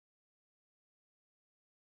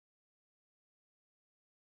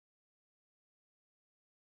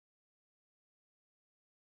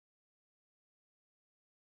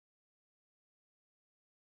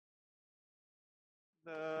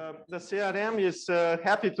The CRM is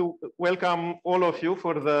happy to welcome all of you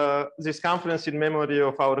for this conference in memory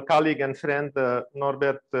of our colleague and friend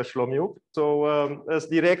Norbert Schlomiuk. So as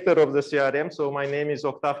director of the CRM, so my name is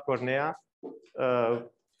Octav Cornea.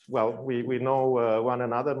 Well, we know one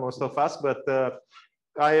another, most of us, but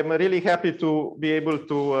I am really happy to be able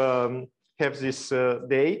to have this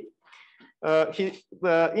day.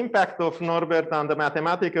 The impact of Norbert on the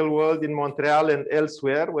mathematical world in Montreal and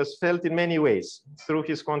elsewhere was felt in many ways through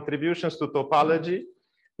his contributions to topology,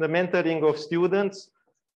 the mentoring of students,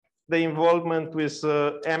 the involvement with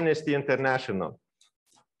Amnesty International.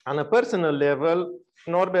 On a personal level,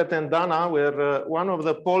 Norbert and Dana were one of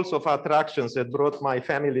the poles of attractions that brought my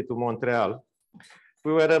family to Montreal.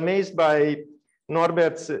 We were amazed by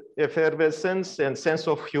Norbert's effervescence and sense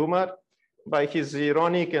of humor, by his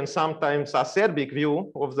ironic and sometimes acerbic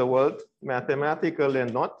view of the world, mathematical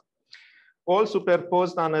and not, all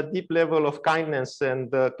superposed on a deep level of kindness and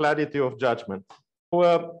clarity of judgment.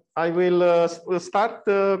 So, I will start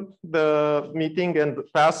the meeting and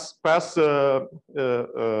pass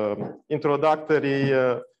introductory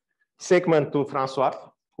segment to François,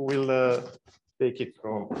 who will take it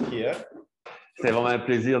from here. C'est vraiment un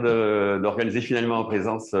plaisir d'organiser finalement en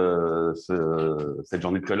présence cette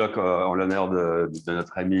journée de colloque en l'honneur de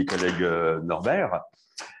notre ami et collègue Norbert.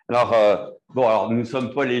 Alors, bon, alors nous ne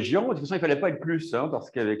sommes pas légion, de toute façon il ne fallait pas être plus, hein, parce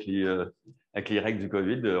qu'avec les règles du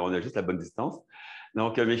Covid, on a juste la bonne distance.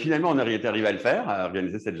 Donc, mais finalement, on est arrivé à le faire, à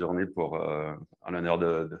organiser cette journée en l'honneur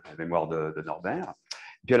de la mémoire de Norbert.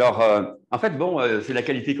 Puis alors, en fait, bon, c'est la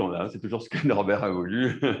qualité qu'on a, c'est toujours ce que Norbert a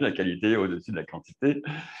voulu, la qualité au-dessus de la quantité.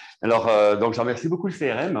 Alors, donc, j'en remercie beaucoup le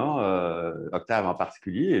CRM, hein, Octave en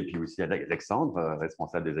particulier, et puis aussi Alexandre,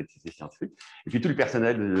 responsable des activités scientifiques, et puis tout le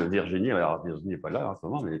personnel de Virginie. Alors, Virginie n'est pas là en ce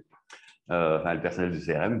moment, mais enfin, le personnel du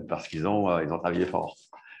CRM, parce qu'ils ont travaillé fort.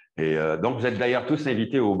 Et donc, vous êtes d'ailleurs tous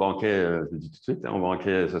invités au banquet, je le dis tout de suite, hein, au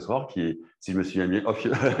banquet ce soir, qui est, si je me souviens bien,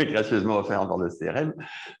 gracieusement offert par le CRM.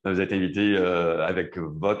 Vous êtes invités avec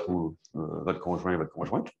votre conjoint et votre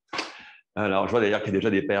conjointe. Alors, je vois d'ailleurs qu'il y a déjà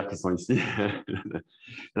des pères qui sont ici.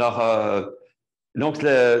 Alors, donc,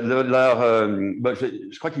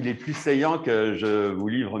 je crois qu'il est plus saillant que je vous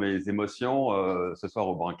livre mes émotions ce soir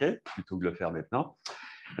au banquet, plutôt que de le faire maintenant.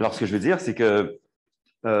 Alors, ce que je veux dire, c'est que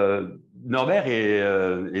Norbert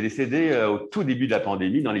est décédé au tout début de la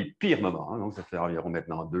pandémie, dans les pires moments. Hein, donc, ça fait environ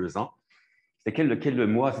maintenant 2 ans. C'était quel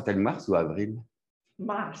mois? C'était le mars ou avril?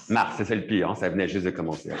 Mars. Mars, c'est le pire. Hein, ça venait juste de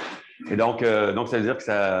commencer. Et donc ça veut dire que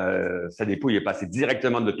sa dépouille est passée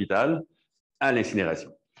directement de l'hôpital à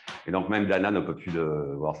l'incinération. Et donc, même Dana n'a pas pu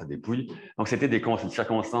voir sa dépouille. Donc, c'était des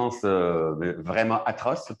circonstances vraiment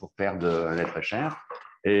atroces pour perdre un être cher.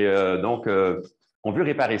 Et donc, on veut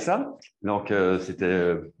réparer ça. Donc,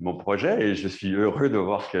 c'était mon projet et je suis heureux de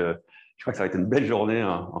voir que je crois que ça va être une belle journée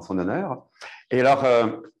en son honneur. Et alors,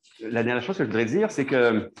 la dernière chose que je voudrais dire, c'est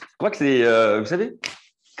que je crois que c'est, vous savez,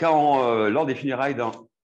 lors des funérailles dans...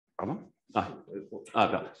 Pardon?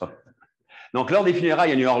 Donc, lors des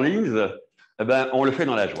funérailles à New Orleans, eh ben, on le fait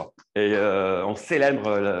dans la joie. Et on célèbre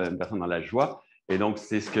une personne dans la joie. Et donc,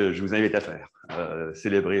 c'est ce que je vous invite à faire,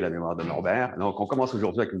 célébrer la mémoire de Norbert. Donc, on commence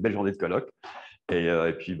aujourd'hui avec une belle journée de colloque. Et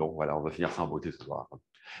puis, bon, voilà, on va finir ça en beauté ce soir.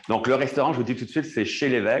 Donc, le restaurant, je vous dis tout de suite, c'est chez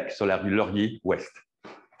l'évêque, sur la rue Laurier-Ouest.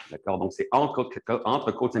 D'accord? Donc, c'est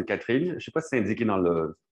entre Côte-Sainte-Catherine. Je ne sais pas si c'est indiqué dans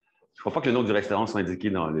le... Je ne crois pas que le nom du restaurant soit indiqué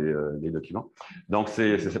dans les documents. Donc,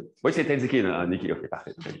 oui, c'est indiqué. OK,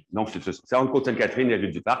 parfait. Donc, c'est entre Côte-Sainte-Catherine et la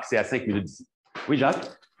rue du Parc. C'est à 5 minutes d'ici. Oui, Jacques?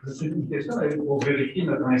 C'est une question pour vérifier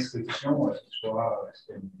notre inscription ce soir.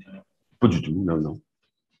 Pas du tout, non.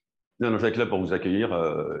 Non, je vais être là pour vous accueillir,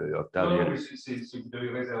 Octave. Non, mais vous devez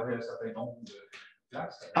réserver un certain nombre de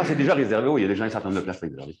places. Ah, c'est déjà réservé, oui, il y a déjà un certain nombre de places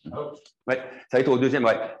réservées. Ah, oui, ça va être au deuxième,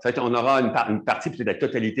 oui. On aura une partie, peut-être la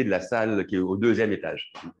totalité de la salle qui est au 2e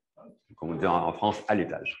étage. Comme on dit en France, à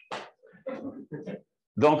l'étage.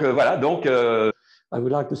 Donc, voilà, donc... I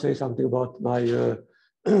would like to say something about my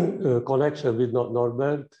connection with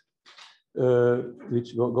Norbert,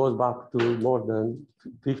 which goes back to more than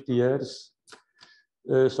 50 years.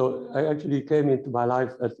 So I actually came into my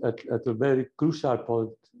life at a very crucial point.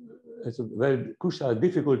 It's a very crucial,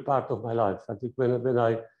 difficult part of my life. I think when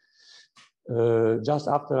I just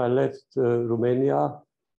after I left Romania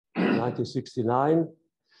in 1969,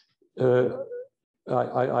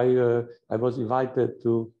 I was invited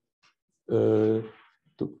to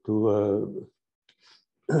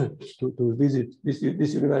visit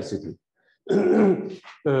this university.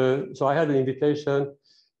 So I had an invitation.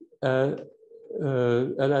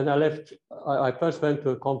 And then I left. I first went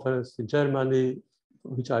to a conference in Germany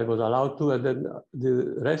which I was allowed to, and then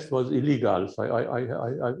the rest was illegal. So I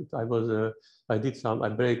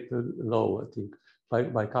break the law, I think,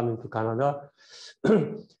 by coming to Canada.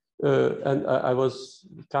 And I wanted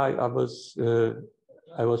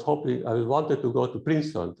to go to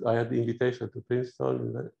Princeton. I had the invitation to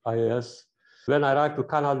Princeton, IAS. When I arrived to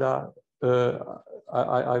Canada,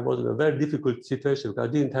 I was in a very difficult situation because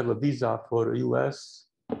I didn't have a visa for US,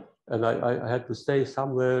 and I had to stay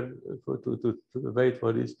somewhere to wait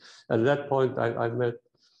for this. At that point, I met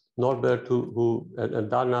Norbert and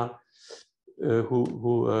Dana,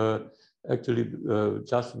 who actually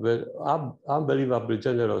just were unbelievably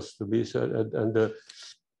generous to be sure,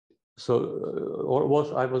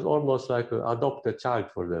 I was almost like an adopted child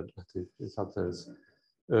for them, I think, in some sense.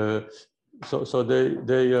 So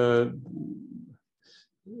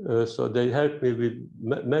they helped me with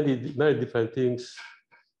many different things.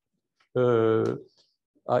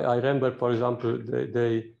 I remember, for example,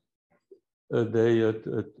 they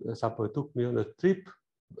took me on a trip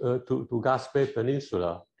to Gaspé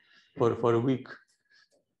Peninsula for a week,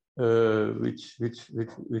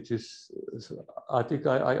 which is, I think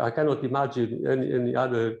I cannot imagine any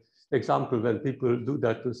other example when people do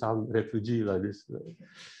that to some refugee like this.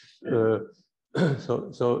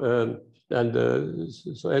 So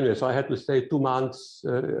anyway, so I had to stay 2 months,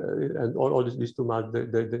 and all these 2 months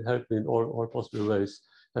they helped me in all possible ways,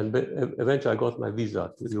 and eventually I got my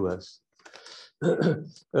visa to the US.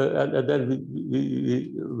 And then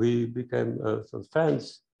we became some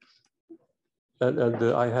friends, and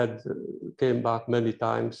I came back many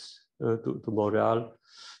times to Montreal,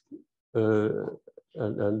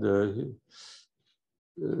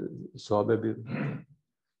 so maybe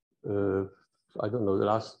I don't know the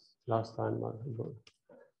last time.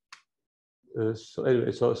 So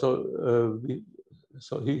anyway,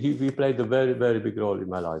 he played a very big role in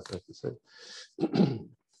my life, I have to say.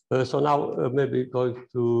 So now maybe going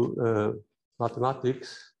to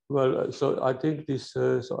mathematics. Well, so I think this.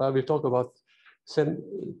 So I will talk about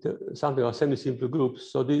something about semi-simple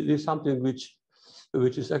groups. So this is something which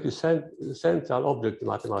is actually central object in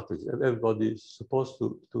mathematics. Everybody is supposed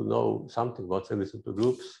to know something about semi-simple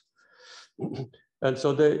groups. And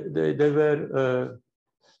so they were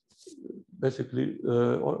basically,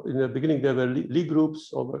 in the beginning, they were Lie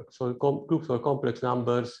groups, groups of complex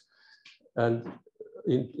numbers. And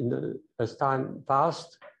as time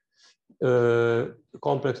passed,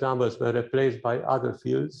 complex numbers were replaced by other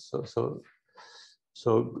fields.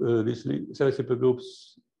 So these semi-simple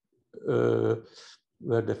groups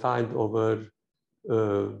were defined over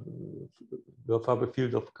the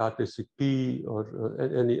field of characteristic P or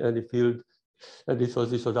any field, and this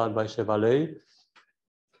was done by Chevalier.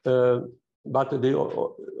 But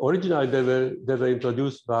originally they were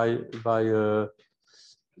introduced by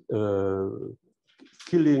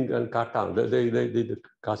Killing and Cartan. They did the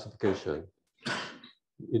classification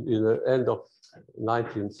in the end of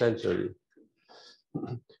 19th century,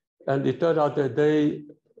 and it turned out that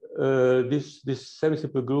these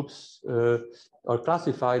semi-simple groups are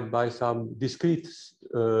classified by some discrete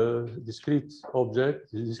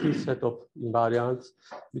object, discrete set of invariants,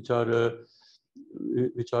 which are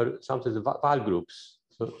sometimes Weyl groups.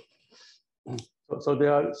 So they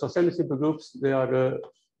are semi-simple groups. They are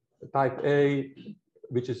type A,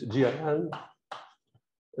 which is GIN,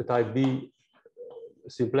 type B,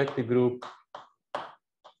 symplectic group,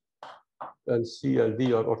 and C and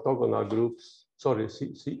D are orthogonal groups. Sorry,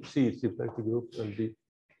 C is symplectic group, and D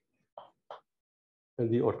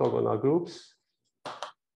orthogonal groups.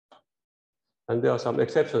 And there are some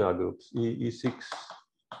exceptional groups, E6,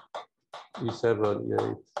 E7,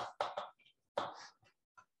 E8,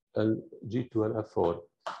 and G2 and F4.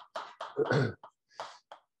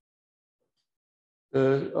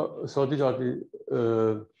 So these are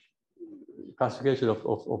the classification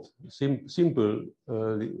of simple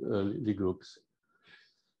Lie groups.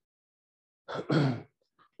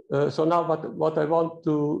 So now, what I want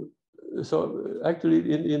to, so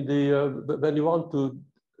actually in the when you want to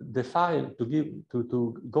define to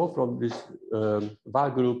go from this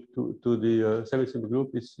Weyl group to the semi-simple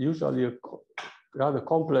group, it's usually a rather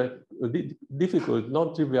complex, difficult,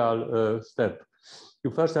 non-trivial step.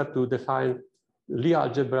 You first have to define Lie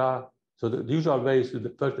algebra. So the usual way is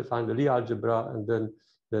to first define the Lie algebra and then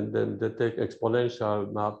take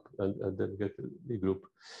exponential map and then get the Lie group.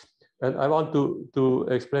 And I want to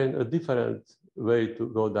explain a different way to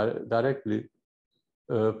go directly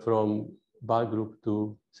from Weyl group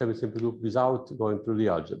to semi-simple group without going through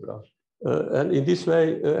Lie algebra. And in this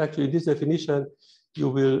way, actually, in this definition, you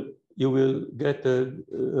will get a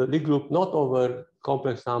Lie group not over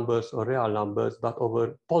complex numbers or real numbers, but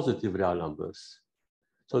over positive real numbers.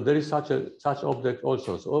 So there is such object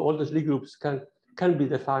also. So all these Lie groups can be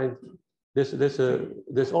defined.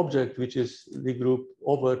 This object which is Lie group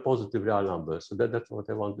over positive real numbers. So that's what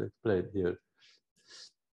I want to explain here.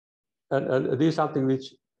 And this is something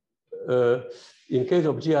which, in case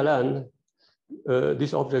of GLN,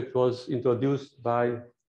 this object was introduced by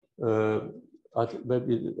at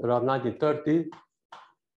maybe around 1930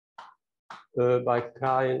 by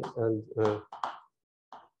Klein and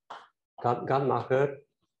Ganmacher,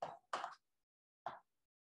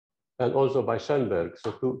 and also by Schoenberg.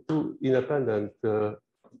 So two independent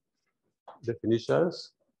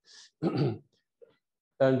definitions. And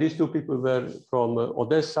these two people were from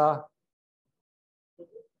Odessa,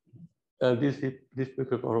 and these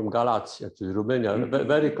people from Galați, actually, Romania,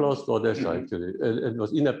 very close to Odessa, actually. It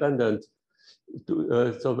was independent.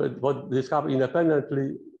 So what discovered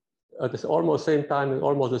independently at the almost same time in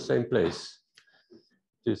almost the same place.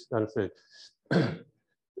 This kind of thing.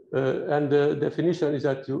 And the definition is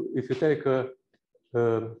that if you take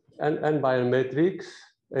n by n matrix,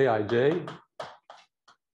 Aij,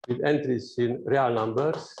 with entries in real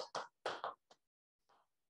numbers,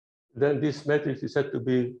 then this matrix is said to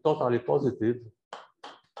be totally positive.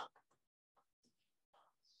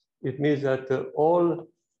 It means that all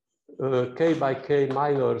k by k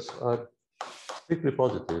minors are strictly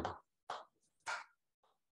positive.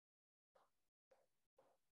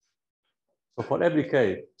 So for every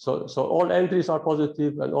k, so all entries are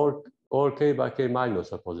positive and all k by k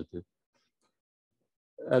minors are positive.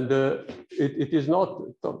 And it's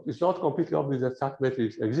not completely obvious that such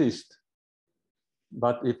matrices exist,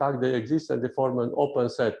 but in fact they exist and they form an open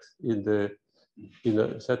set in a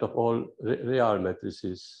set of all real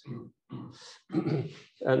matrices.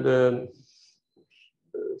 And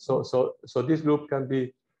so this group can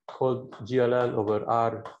be called GLN over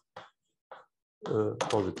R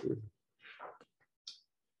positive.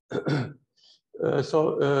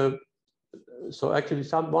 So actually,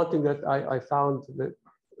 one thing that I found that,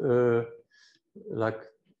 like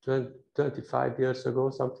 25 years ago,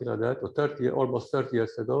 something like that, or almost 30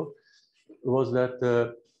 years ago, was that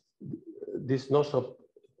this notion of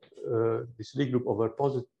this Lie group over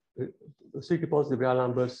strictly positive real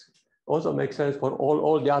numbers also makes sense for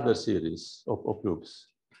all the other series of groups.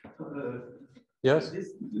 Yes.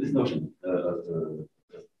 This notion.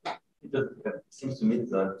 It seems to me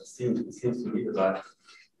that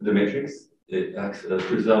the matrix preserves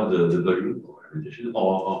the volume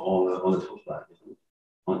on the full flag,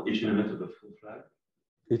 on each element of the full flag.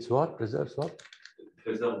 It's what? Preserves what?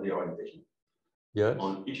 Preserve the orientation. Yes.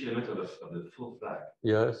 On each element of the full flag.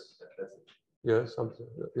 Yes. Yes. Something.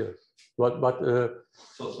 Yes. But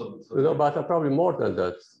no, but probably more than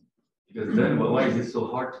that. Because then, why is it so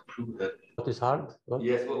hard to prove that? What is hard? What?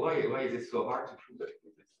 Yes. Well, why is it so hard to prove that?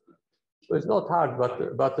 It's not hard, but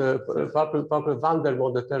van der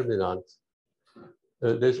Waals determinant.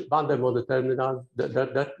 There's van der Waals determinant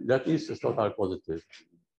that is a total positive.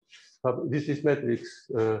 This is matrix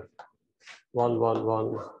 1, 1,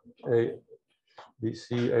 1, A, B,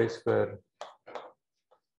 C, A square,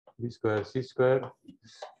 B square, C square.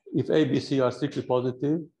 If A, B, C are strictly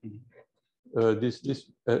positive,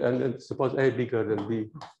 and suppose A bigger than B,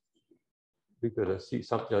 bigger than C,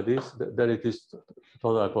 something like this, then it is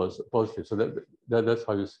totally positive. So that's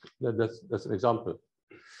how that's an example.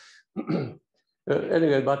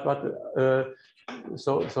 Anyway,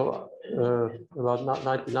 so about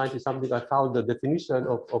 1990 something, I found the definition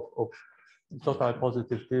of total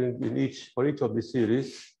positive thing for each of the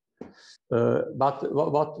series. But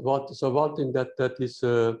so one thing that is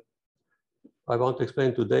I want to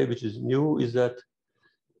explain today, which is new, is that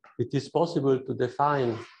it is possible to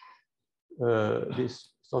define these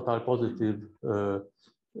total positive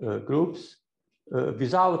groups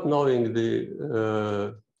without knowing the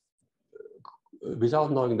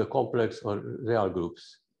complex or real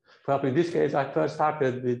groups. For example, in this case, I first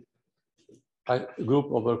started with a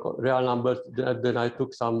group over real numbers, then I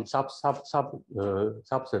took some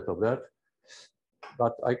subset of that.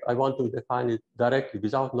 But I want to define it directly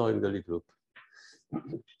without knowing the Lie group.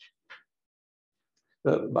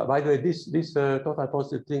 By the way, this total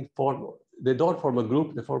positive thing they don't form a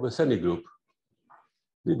group, they form a semi-group.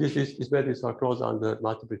 These matrices are closed under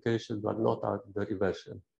multiplication, but not under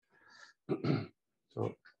inversion.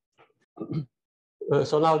 So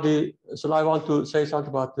now I want to say something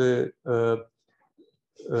about the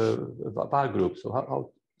bar groups.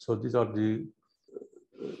 So these are the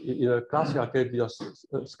in a classical case, these are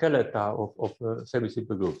skeleta of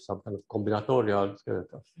semi-simple groups, some kind of combinatorial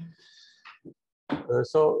skeleta.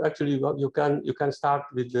 So actually, you can start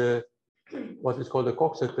with what is called the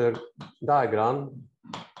Coxeter diagram.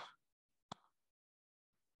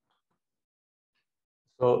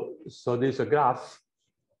 So there's a graph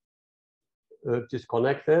which is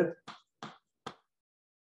connected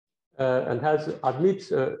and has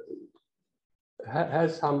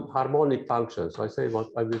some harmonic functions. So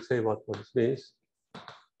I will say what this means.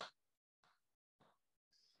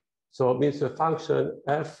 So it means a function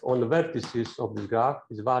f on the vertices of the graph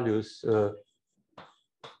is values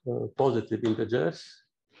positive integers,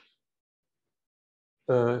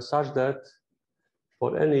 such that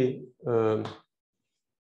for any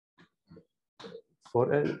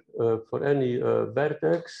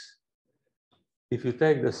vertex, if you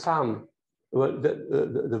take the sum, well,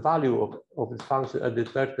 the value of the function at this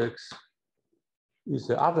vertex is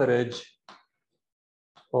the average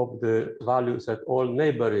of the values at all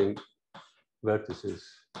neighboring vertices.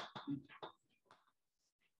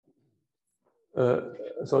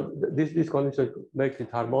 So this condition makes it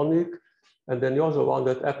harmonic. And then you also want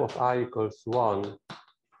that f of I equals 1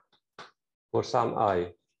 for some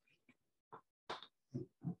I.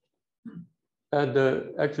 And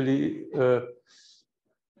actually,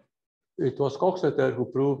 it was Coxeter who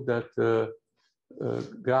proved that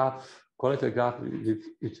connected graph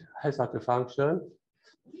which has such a function.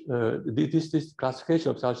 This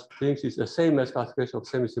classification of such things is the same as classification of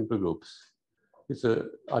semi-simple groups.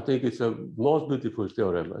 I think it's a most beautiful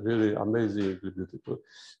theorem, really amazingly beautiful.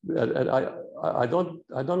 And I don't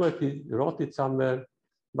know if he wrote it somewhere,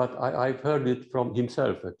 but I've heard it from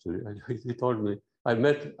himself actually. He told me. I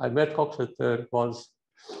met Coxeter once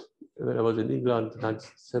when I was in England,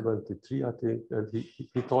 1973, I think, and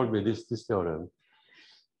he told me this theorem.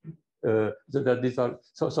 That these are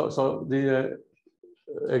so the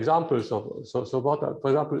examples of what,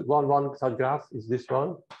 for example, one such graph is this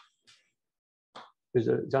one. Is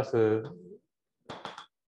just a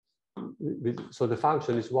so the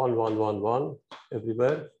function is 1 1 1 1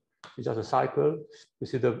 everywhere. It's just a cycle. You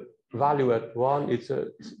see the value at 1. It's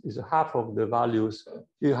a half of the values,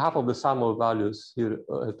 half of the sum of values here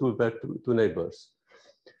two neighbors.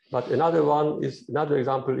 But another one is another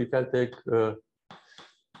example. You can take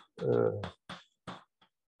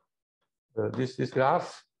this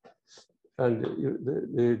graph, and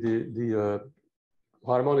the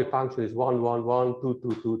harmonic function is 1 1 1 2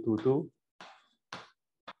 2 2 2 2.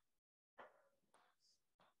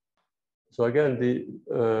 So again,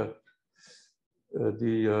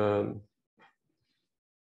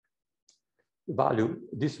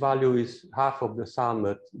 this value is half of the sum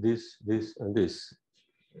at this, and this.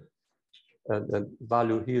 And the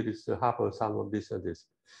value here is half of the sum of this and this.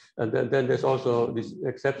 And then there's also this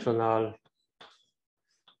exceptional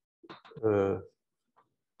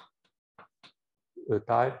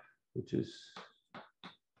type, which is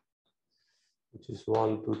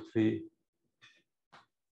 1 2 3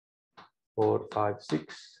 4 5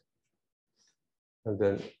 6, and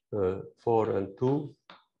then 4 and 2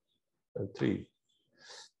 and 3.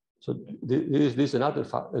 So this is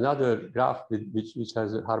another graph which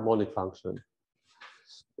has a harmonic function,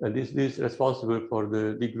 and this is responsible for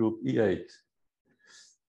the D group E8.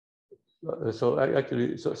 So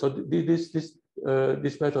actually,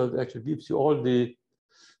 this method actually gives you all the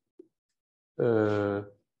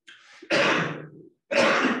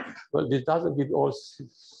well, this doesn't give all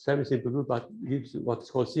semi-simple groups, but gives what's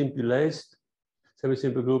called simple laced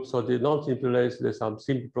semi-simple groups. So the non-simple laced, there's some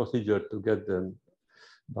simple procedure to get them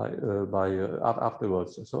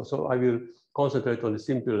afterwards. So I will concentrate on the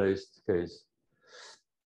simple laced case.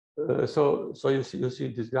 So you see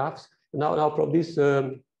these graphs. Now from this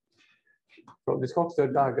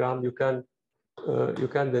Coxeter diagram, you can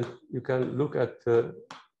look at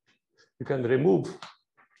you can remove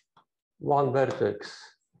one vertex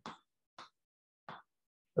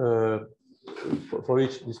for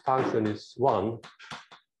which this function is 1.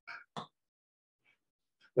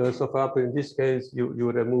 So for example, in this case,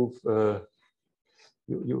 you remove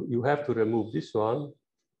you have to remove this one.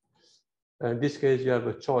 And in this case, you have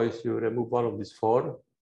a choice. You remove one of these 4.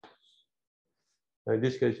 And in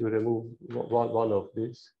this case, you remove one of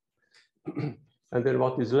these. And then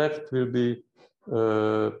what is left will be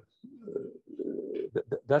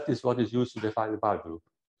that is what is used to define the bar group.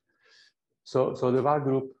 So the bar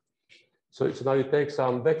group. So now you take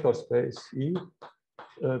some vector space E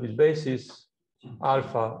with basis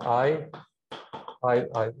alpha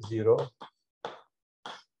I0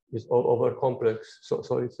 is over complex.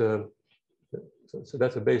 So it's so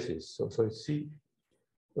that's a basis. So it's C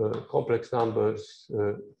complex numbers.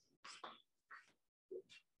 You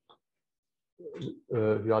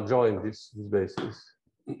are drawing this basis,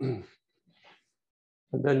 and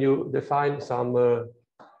then you define some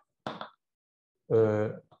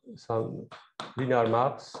linear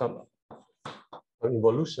maps, some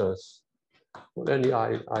involutions for any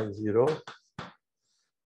I0.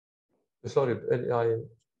 Sorry, any I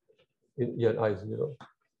in I0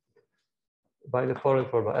 by the following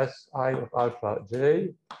formula: Si of alpha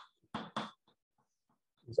j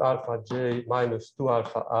is alpha j minus 2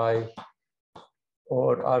 alpha I,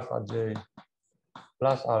 or alpha j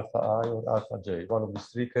plus alpha I, or alpha j, one of these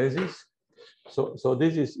three cases. So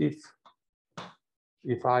this is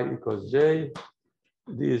if I equals j,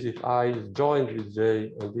 this is if I is joined with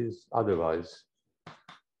j, and this is otherwise.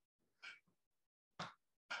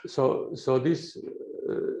 So this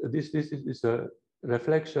is a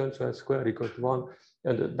reflection, so square equal to 1,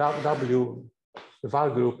 and the W, the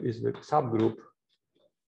Weyl group, is the subgroup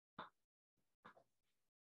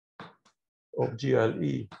of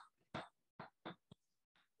GLE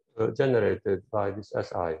generated by this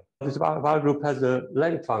SI. This Weyl group has a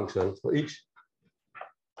length function for each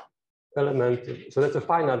element, so that's a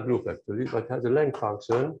finite group actually, but has a length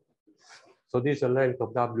function. So this is a length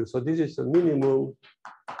of W. So this is a minimum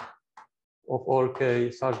of all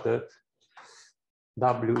k such that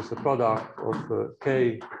W is a product of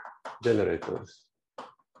k generators.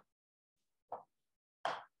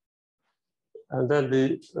 And then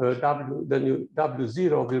the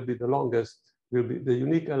W0 will be the longest, will be the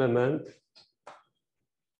unique element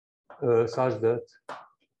such that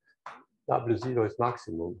W0 is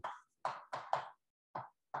maximum.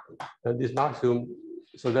 And this maximum,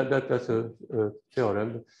 so that's a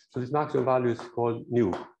theorem. So this maximum value is called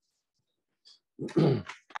nu.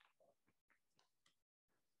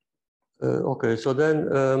 Okay, so then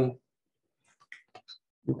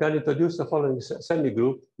you can introduce the following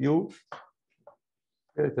semigroup U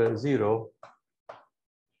greater than 0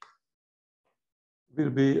 will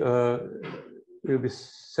be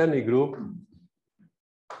semigroup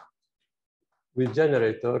with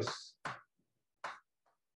generators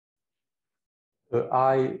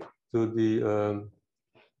I to the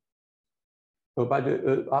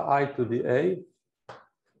I to the A.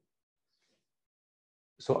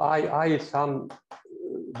 So I is some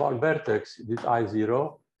one vertex with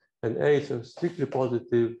I0, and A is a strictly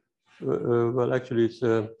positive. Well, actually, it's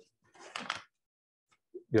a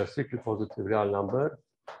strictly positive real number.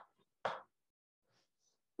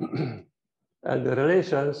 And the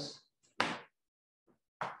relations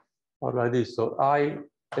are like this. So I,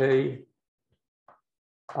 A,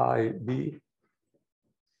 I, B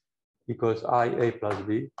equals I, A plus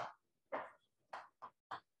B.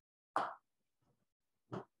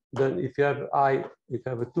 Then if you have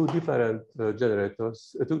two different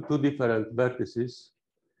generators, two different vertices,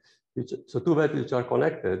 so two vertices are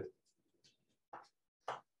connected,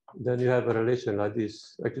 then you have a relation like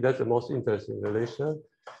this. Actually, that's the most interesting relation.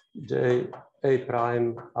 J A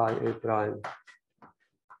prime, I A prime,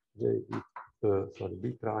 J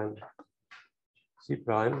B prime, C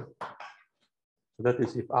prime. So that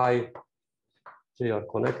is if I, J are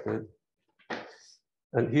connected.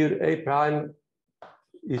 And here A prime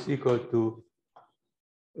is equal to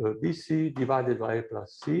BC divided by A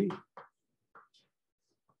plus C.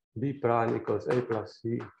 B prime equals A plus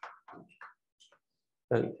C.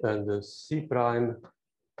 And the C prime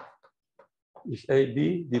is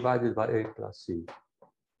AB divided by A plus C.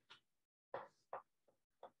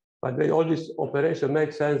 But all this operation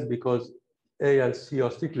makes sense because A and C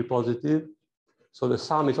are strictly positive. So the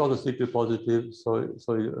sum is also strictly positive. So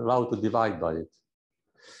you're allowed to divide by it.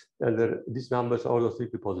 And these numbers are also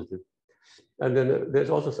strictly positive. And then there's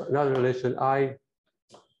also another relation, I,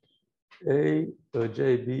 A,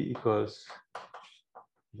 JB equals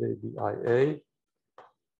JB, IA.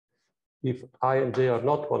 If I and J are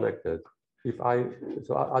not connected,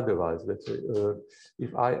 so otherwise, let's say,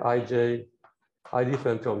 if IJ, I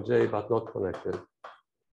different from J, but not connected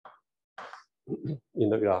in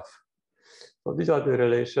the graph. So these are the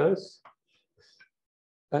relations.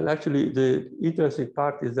 And actually, the interesting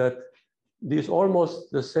part is that this is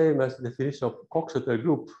almost the same as the definition of Coxeter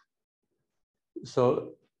group.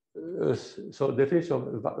 So definition of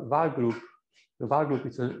Weyl group, the Weyl group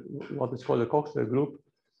is what is called a Coxeter group,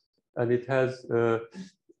 and it has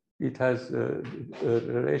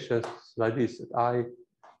relations like this: I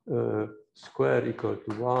square equal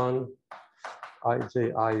to 1,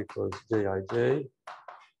 Iji equals Jij.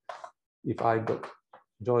 If I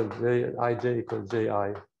join J, and Ij equals Ji.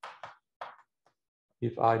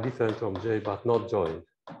 If I different from J but not joined.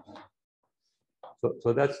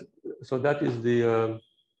 So that is the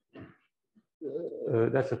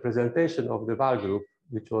that's a presentation of the Weyl group,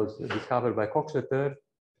 which was discovered by Coxeter.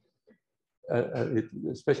 A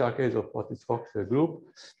special case of what is Coxeter group,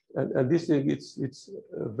 and this thing it's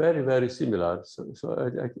very, very similar. So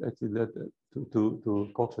actually that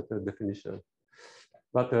to Coxeter definition,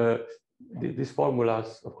 but these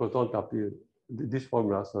formulas, of course, don't appear. These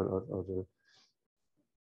formulas are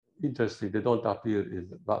interesting. They don't appear in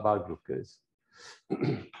the Weyl group case.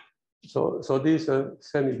 So this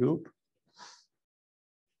semi-group.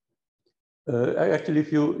 Actually,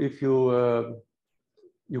 if you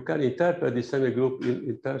can interpret the semi-group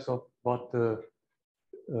in terms of what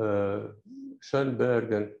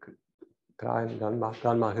Schoenberg and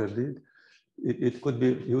Krahnmacher did, it could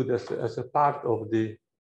be viewed as a part of the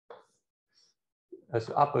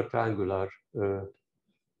upper triangular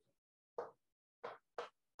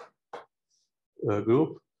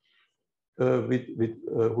group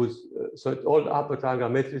so all upper triangular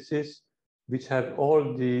matrices which have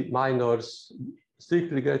all the minors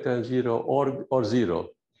strictly greater than 0 or 0.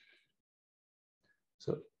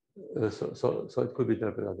 So it could be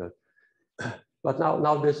interpreted like that. But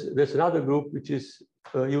now there's another group which is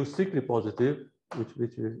U strictly positive,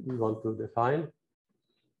 which we want to define.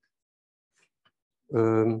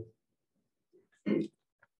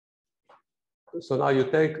 So now you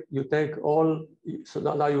take all. So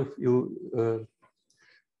now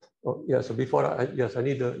oh, yeah. So before I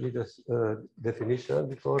need a definition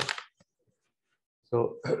before.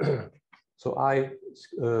 So so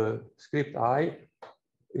script I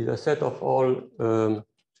is a set of all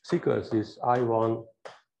sequences I1,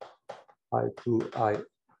 I2, I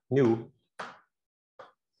new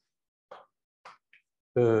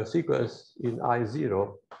sequence in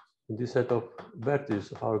I0 in this set of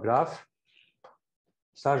vertices of our graph,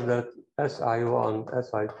 such that Si1,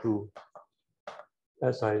 Si2,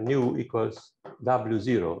 Si new equals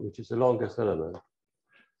W0, which is the longest element.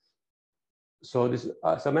 So this,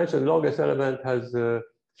 as I mentioned, the longest element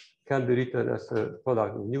can be written as a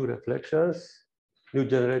product of new reflections, new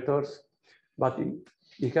generators, but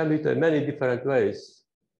it can be written in many different ways.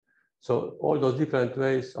 So all those different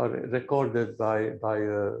ways are recorded by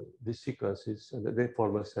these sequences, and they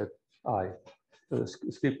form a set I,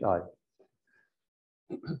 script I.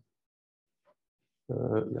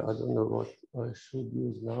 Yeah, I don't know what I should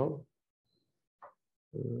use now.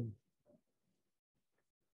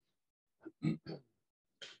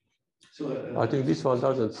 I think this one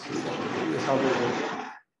doesn't.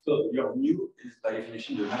 So your mu is by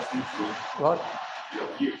definition the maximum. What? Your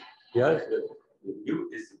mu. Yes. The mu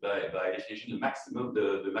is by definition the maximum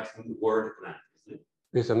word length, isn't it?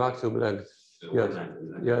 It's a maximum length. Yes.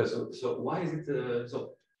 Yes. So why is it?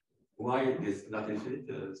 So why is it not infinite?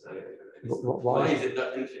 Why is it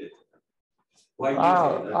not infinite? Why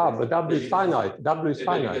but W is finite. W is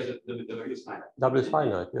finite. Because the value is finite. W is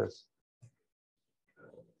finite. Yes.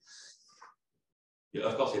 Yeah,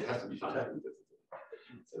 of course, it has to be finite.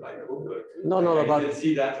 It's a variable, but No, but you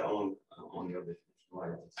see that on your definition. Why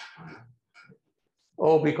is it finite?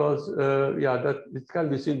 Oh, because yeah, that it can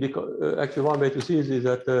be seen because actually one way to see it is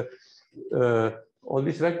that on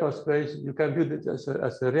this vector space you can view it as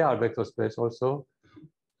a real vector space also,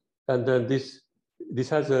 and then this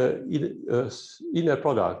has a inner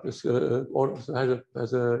product or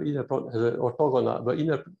has a orthogonal but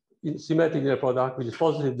symmetric inner product which is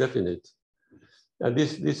positive definite, and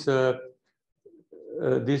these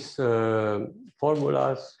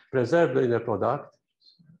formulas preserve the inner product.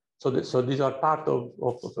 So these are part of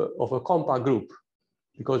a compact group,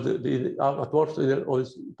 because the outwards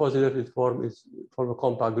positive form is from a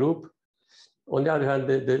compact group. On the other hand,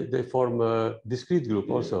 they form a discrete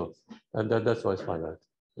group also, and that's why it's finite.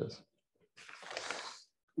 Yes.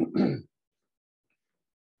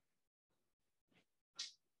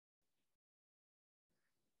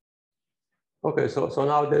 Okay, so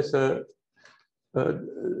now there's a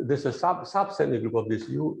sub-semi group of this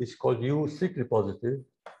U. It's called U strictly positive.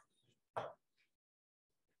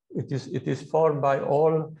 It is formed by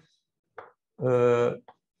all. You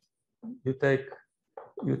take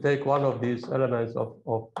one of these elements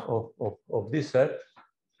of this set,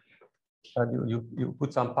 and you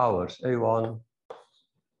put some powers A1,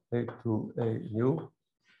 A2, A new,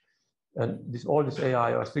 and all this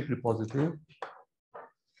AI are strictly positive.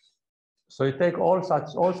 So you take all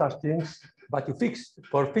such things, but you fixed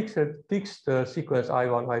sequence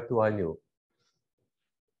I1, I2, I new.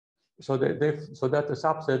 So so that's a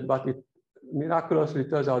subset, but it miraculously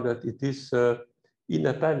turns out that it is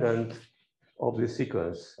independent of the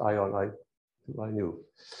sequence I1, I2, I new.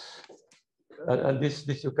 And this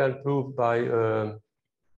you can prove by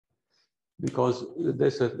because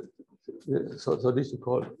there's so this you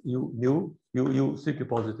call U strictly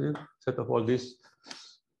positive set of all this.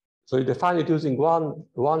 So you define it using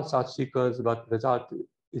one such sequence, but the result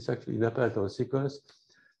is actually independent of the sequence.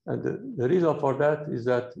 And the reason for that is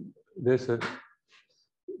that there's a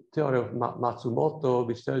theory of Matsumoto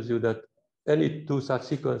which tells you that any two such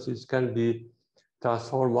sequences can be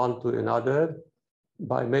transformed one to another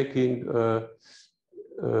by making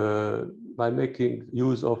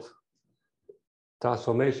use of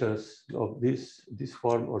transformations of this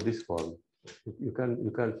form or this form. You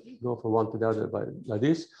can go from one to the other by like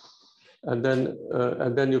this, and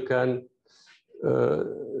then you can.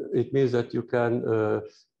 It means that you can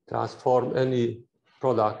transform any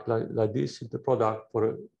product like this into product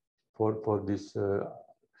for this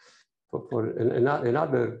for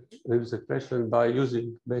another reduced expression by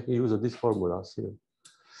making use of these formulas here.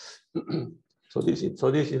 So this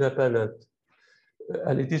is independent,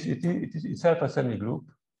 and it is itself a semi-group.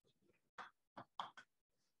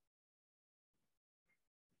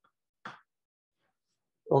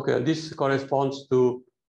 Okay, this corresponds to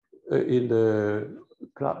in the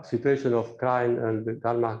situation of Klein and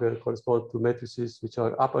Garmacher correspond to matrices which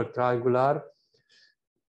are upper triangular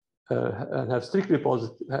and have strictly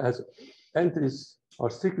positive, has entries are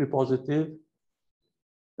strictly positive,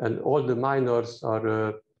 and all the minors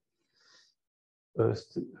are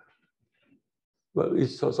well,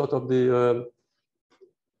 it's sort of the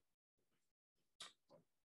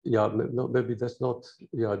yeah, no, maybe that's not,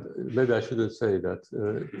 yeah, maybe I shouldn't say that.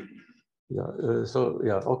 So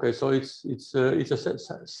yeah, okay, so it's a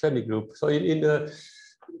semi-group. So in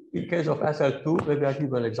case of SL2, maybe I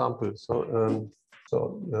give an example. So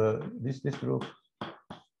this group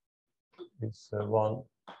is 1A.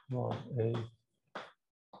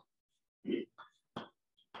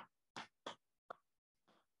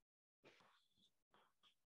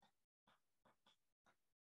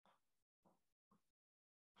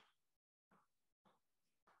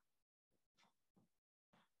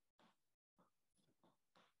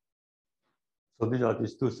 So these are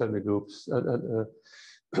these two semi-groups.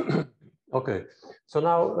 Okay, so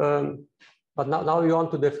now, but now we want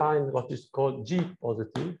to define what is called G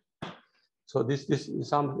positive. So this in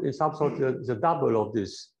some sort is a double of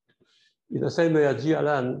this. In the same way as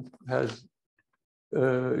GLN has,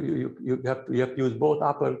 you have to use both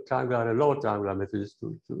upper triangular and lower triangular methods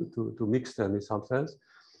to mix them in some sense.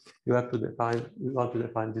 You have to define. We want to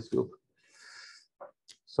define this group.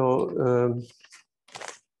 So.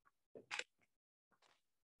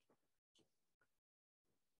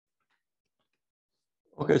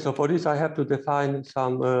 Okay, so for this I have to define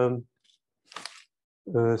some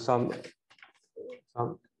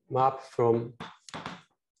map from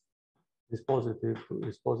this positive to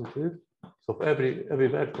this positive. So for every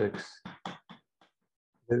vertex,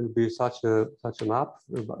 there will be such a map,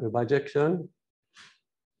 a bijection.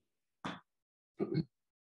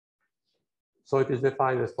 So it is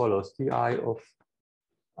defined as follows: Ti of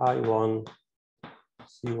I1,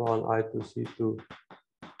 C1, I2, C2.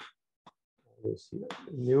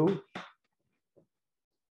 New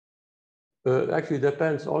actually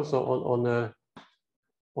depends also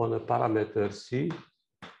on a parameter C.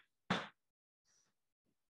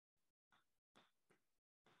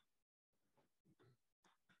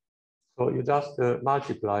 So you just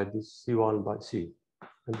multiply this C1 by C,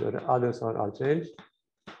 and the others are unchanged.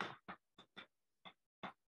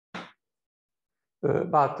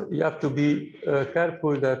 But you have to be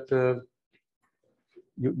careful that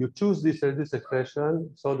you choose this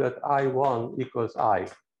expression so that I1 equals I.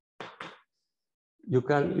 You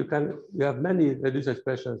have many reduced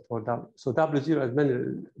expressions for that. So W0 has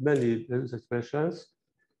many reduced expressions,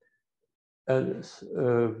 and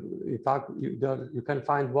in fact you can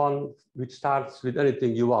find one which starts with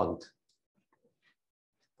anything you want.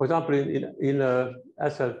 For example, in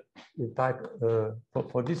SL in type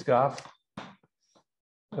for this graph,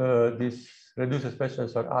 these reduced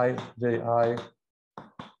expressions are I, J, I,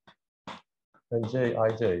 and J, I,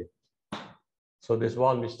 J. So there's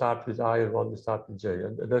one we start with I and one we start with J,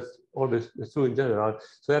 and that's always true in general.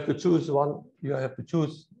 So you have to choose one. You have to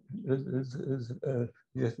choose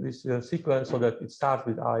this sequence so that it starts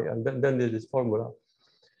with I, and then there's this formula,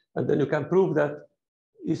 and then you can prove that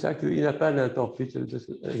it's actually independent of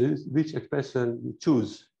which expression you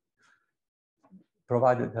choose,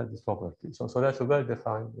 provided it has this property. So that's a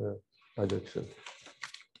well-defined projection.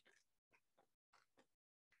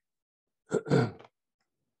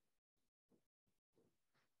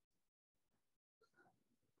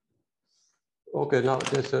 Okay, now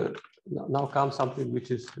now comes something which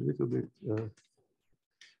is a little bit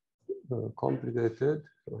complicated.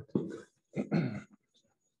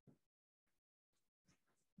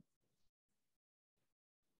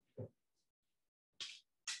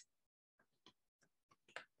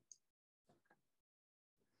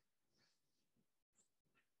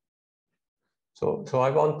 So I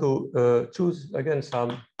want to choose again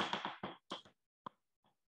something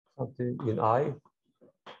in I.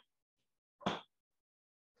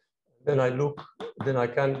 Then I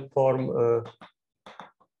can form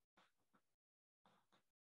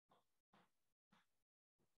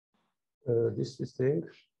this thing,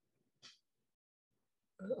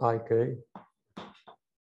 ik.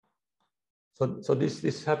 So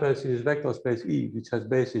this happens in this vector space E, which has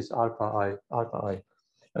basis alpha I.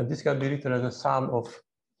 And this can be written as a sum of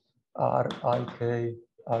R, ik,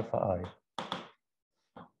 alpha I.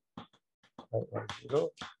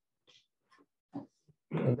 0.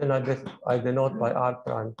 And then I denote by R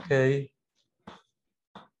prime K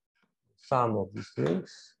sum of these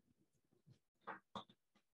things,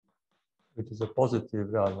 which is a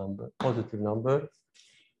positive real number,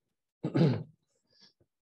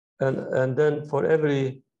 and then for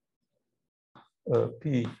every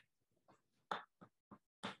P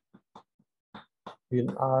in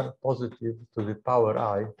R positive to the power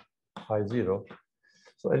I0.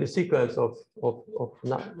 So any sequence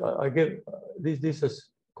I give this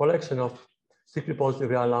is collection of strictly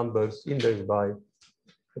positive real numbers indexed by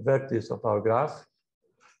the vertex of our graph.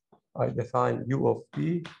 I define U of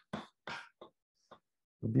P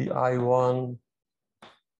to be I1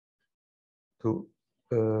 to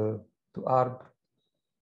R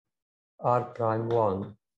prime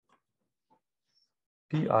 1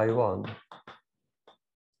 PI1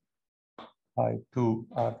 I2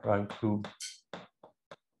 R prime 2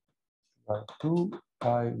 I2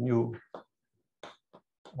 I nu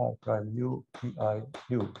R prime nu PI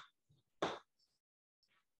nu.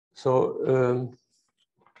 So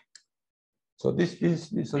this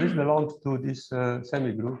belongs to this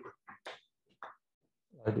semigroup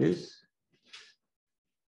like this.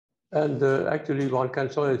 And actually, one can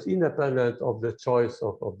show it's independent of the choice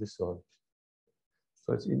of this one.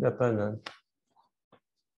 So it's independent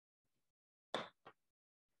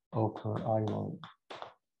of I1.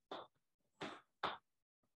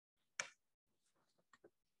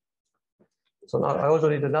 So now I also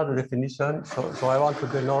need another definition. So I want to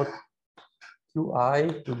denote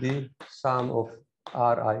Qi to be sum of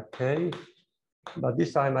Rik, but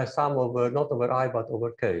this time I sum over not over I but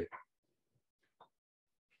over k.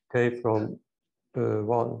 K from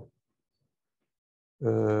 1.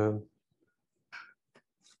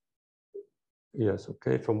 Yes,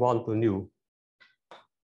 okay, from 1 to nu.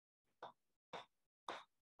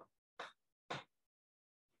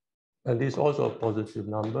 And this is also a positive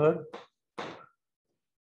number.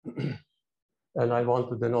 And I want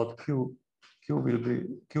to denote Q. Q will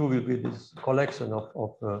be this collection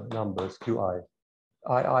of numbers, Qi.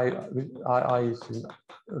 I is in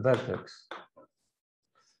vertex.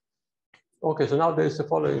 Okay, so now there's the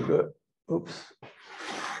following.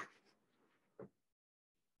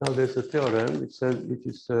 Now there's a theorem which says,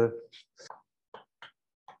 so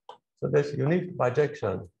there's unique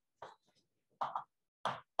bijection.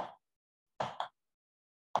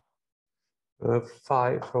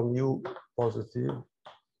 Phi from U positive,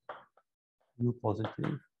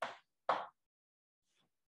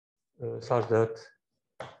 such that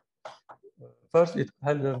first it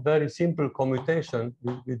has a very simple commutation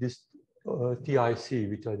with this TIC,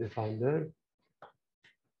 which I defined there.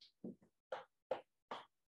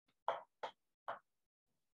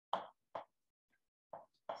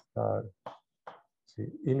 See,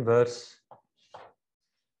 inverse.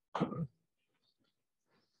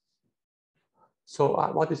 So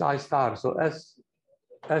what is I star? So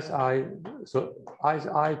SI, so I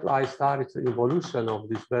to I star is the evolution of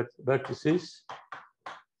these vertices.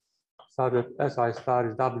 So that SI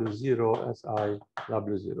star is W0, SI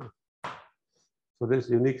W0. So there's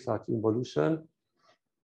unique such involution.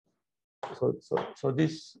 So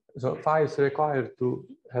phi is required to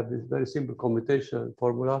have this very simple commutation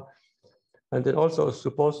formula, and then also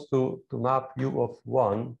supposed to map U of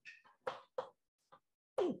 1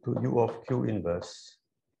 to U of Q inverse.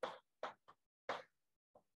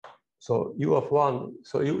 So U of 1,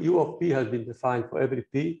 so U of P has been defined for every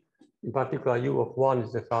P. In particular, U of 1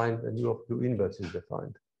 is defined and U of Q inverse is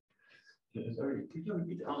defined. Sorry, could you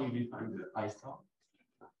repeat how you define the I star?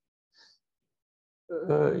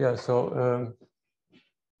 Yeah, so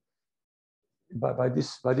by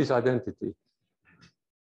this identity,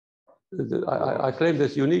 I claim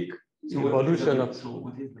this unique evolution of. So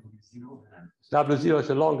what is W0? W0 is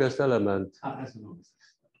the longest element. That's the longest.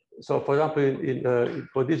 So, for example,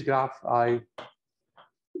 for this graph,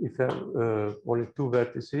 if I have only two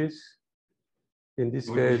vertices, in this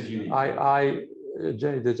case,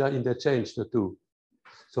 J, they interchange the two.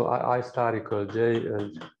 So I star equals J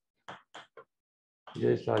and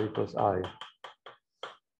J star equals I.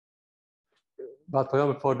 But for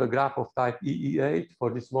example, for the graph of type EE8,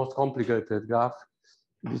 for this most complicated graph,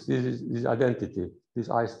 this is this identity. This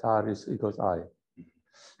I star is equals I.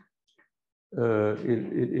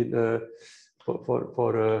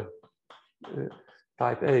 for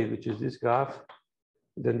type A, which is this graph,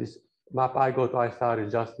 then this map I go to I star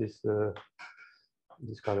is just this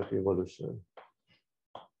this kind of evolution.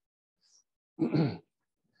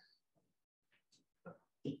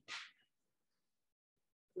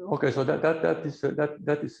 Okay, so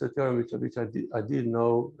that is a term which I didn't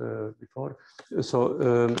know before. So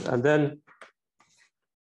and then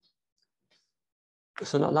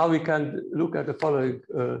so now we can look at the following.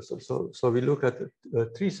 So we look at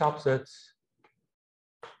three subsets.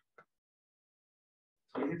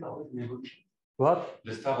 Is it always an evolution? What?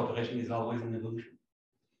 The star operation is always an evolution.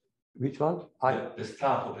 Which one? The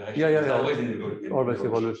star operation is always an evolution. Always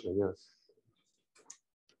evolution, yes.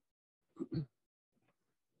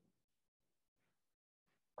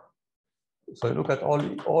 So look at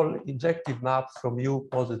all injective maps from U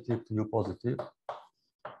positive to U positive.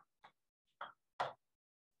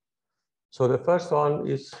 So the first one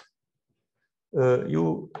is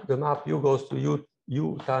the map U goes to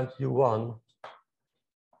U times U1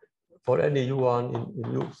 for any U1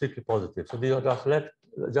 in U strictly positive. So these are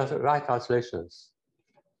just right translations.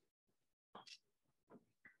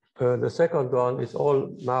 The second one is all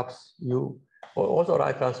maps U, also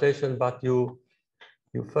right translation, but you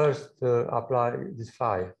first apply this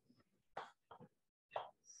phi.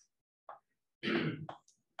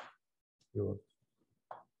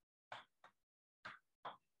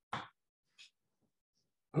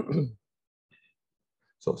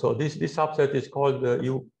 So this subset is called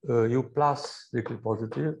U plus strictly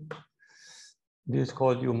positive. This is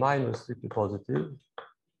called U minus strictly positive.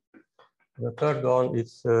 The third one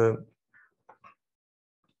is, you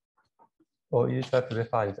just have to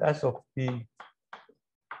define it. S of P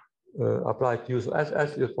applied to U. So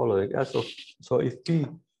S is the following. So if P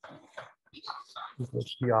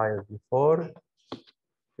equals Pi as before,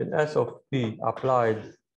 then S of P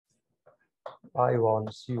applied I1,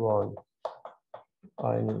 C1,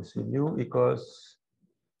 I nu, C nu equals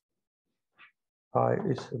I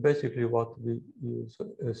is basically what we use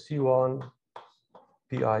C1,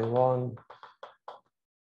 Pi1,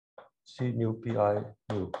 C nu, Pi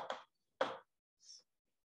nu.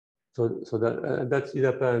 So that's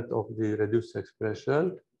independent of the reduced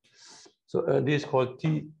expression. So this is called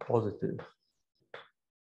T positive.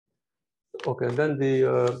 Okay, and then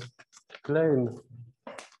the claim.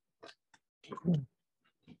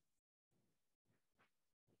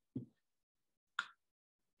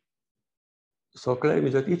 So claim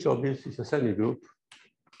is that each of these is a semigroup.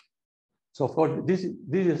 So for this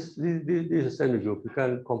is a semigroup. You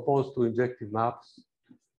can compose two injective maps,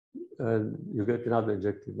 and you get another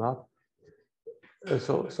injective map.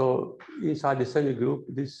 So inside the semigroup,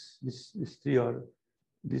 these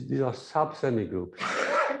are sub semigroups.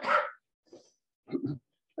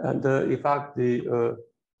 And in fact, you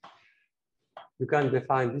can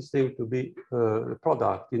define this thing to be a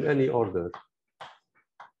product in any order.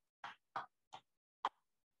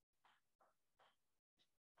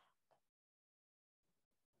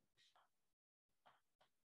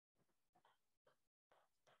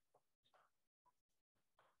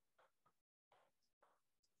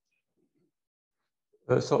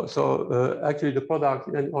 Actually, the product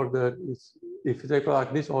in any order is, if you take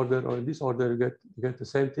product this order or this order, you get the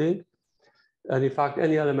same thing. And in fact,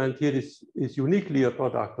 any element here is uniquely a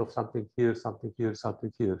product of something here, something here,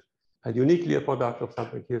 something here, and uniquely a product of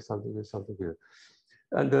something here, something here, something here.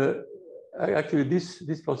 And actually,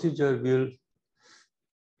 this procedure will,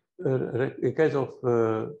 in case of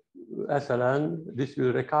SLN, this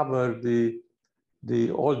will recover the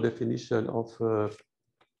old definition of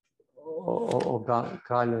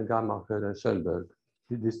Kreiner, Gammacher, and Schoenberg.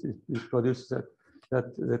 This produces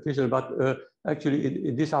that definition, but actually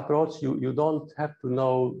in this approach, you don't have to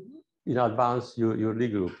know in advance your Lie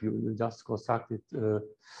group. You just construct it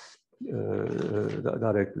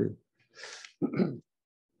directly.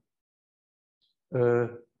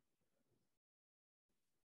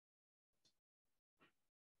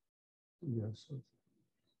 Yes.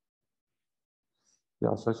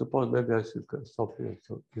 Yeah, so I suppose maybe I should stop here.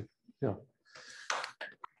 So, yeah.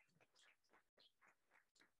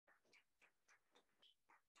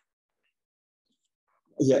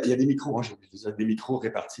 Il y a des micros, hein, vous avez des micros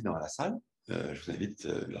répartis dans la salle. Je vous invite,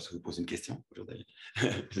 lorsque vous posez une question, bonjour David, je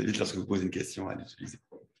vous invite lorsque vous posez une question à l'utiliser.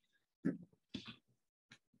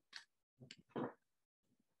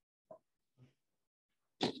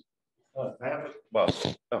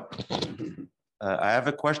 I have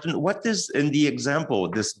a question. What is in the example,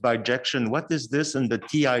 this bijection, what is this in the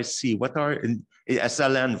TIC? What are in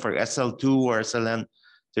SLN for SL2 or SLN?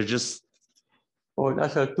 They're just... For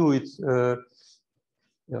SL2, it's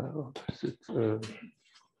Yeah, it's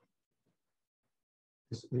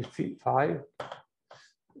 5.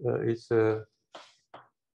 It's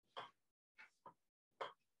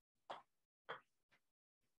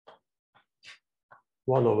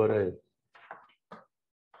 1/8.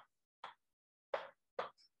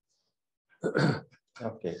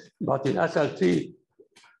 Okay. But in SL3,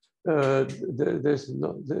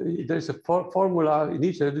 there's a formula in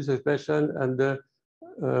each reduced expression, and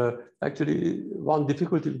actually one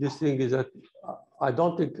difficulty with this thing is that I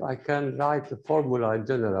don't think I can write a formula in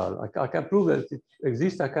general. I can prove that it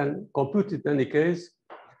exists. I can compute it in any case,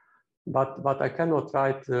 but I cannot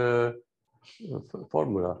write a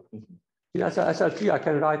formula. In SL3, I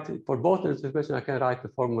can write for both reduced expressions. I can write the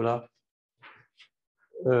formula.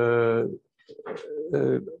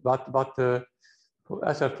 But for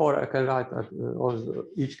SL4 I can write also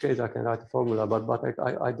each case I can write a formula, but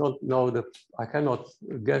I don't know I cannot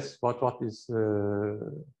guess what is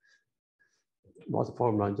what's the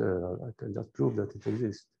formula in general. I can just prove that it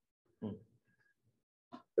exists.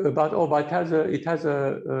 But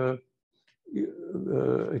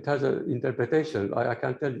it has an interpretation. I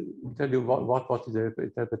can tell you what is the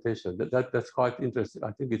interpretation. That's quite interesting.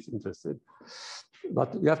 I think it's interesting.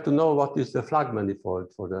 But you have to know what is the flag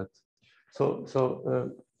manifold for that. So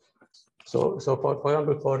for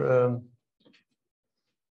example,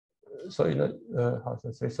 how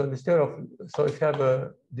to say? So instead of if you have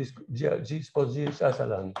this G suppose G is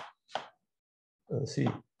SLN C,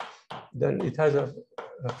 then it has a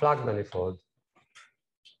flag manifold.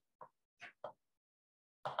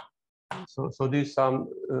 So these some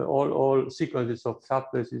all sequences of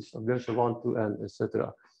subclasses of version 1 to n,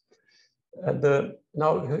 etc. And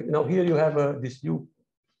now here you have this U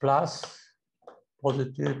plus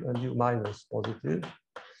positive and U minus positive,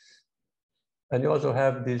 and you also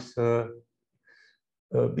have this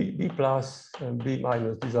B plus and B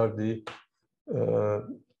minus. These are the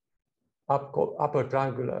upper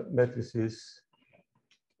triangular matrices.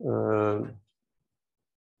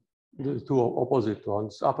 The two opposite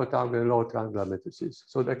ones, upper triangular and lower triangular matrices.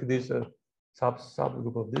 So that this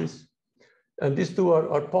subgroup of this. And these two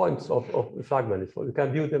are points of the flag manifold. You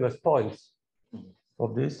can view them as points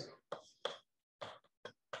of this.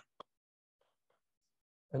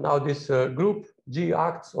 And now this group G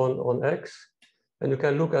acts on X, and you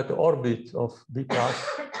can look at the orbit of B plus.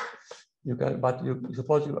 You can, but you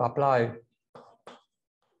suppose you apply,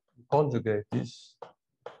 conjugate this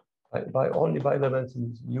only by elements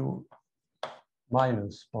in U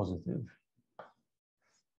minus positive.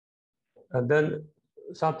 And then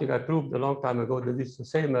something I proved a long time ago, that it's the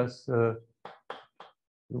same as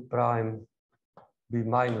U prime B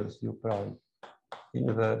minus U prime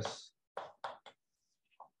inverse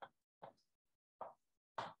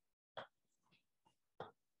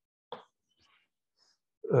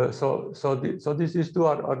so these two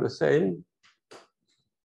are the same.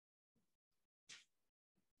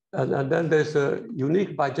 And then there's a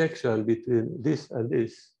unique bijection between this and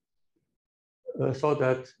this, so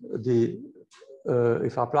that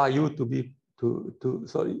if I apply U to B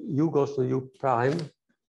so U goes to U prime,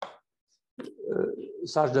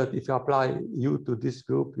 such that if you apply U to this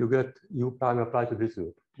group, you get U prime applied to this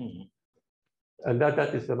group, and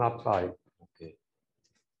that is the map phi. Okay.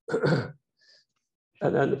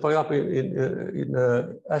 and for example, in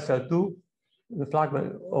SL2. The flag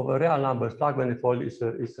of a real numbers flag manifold is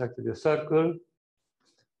actually a circle,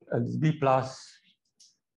 and B plus,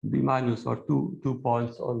 B minus are two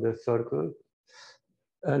points on the circle,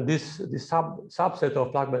 and this subset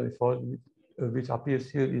of flag manifold which appears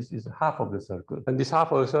here is half of the circle, and this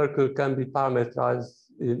half of the circle can be parameterized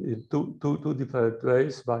in two different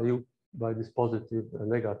ways by this positive and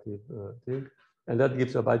negative thing, and that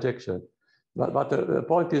gives a bijection. But the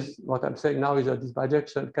point is, what I'm saying now is that this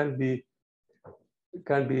bijection can be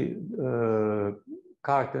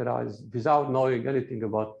characterized without knowing anything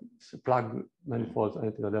about plug manifolds or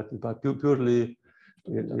anything like that, but purely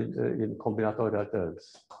in combinatorial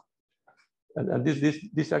terms. And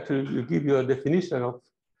this actually will give you a definition of,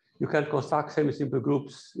 you can construct semi-simple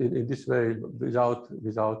groups in this way without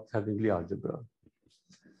having Lie algebra.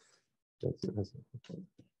 The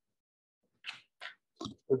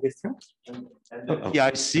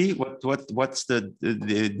TIC, what's the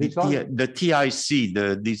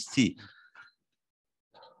TIC, these T?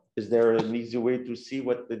 Is there an easy way to see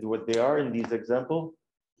what they are in these examples?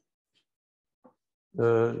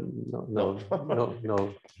 No.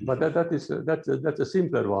 But that's a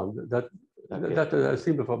simpler one. That's a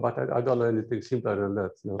simpler one, but I don't know anything simpler than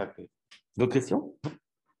that. No. Okay. D'autres questions?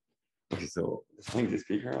 Okay, so the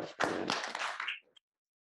speaker.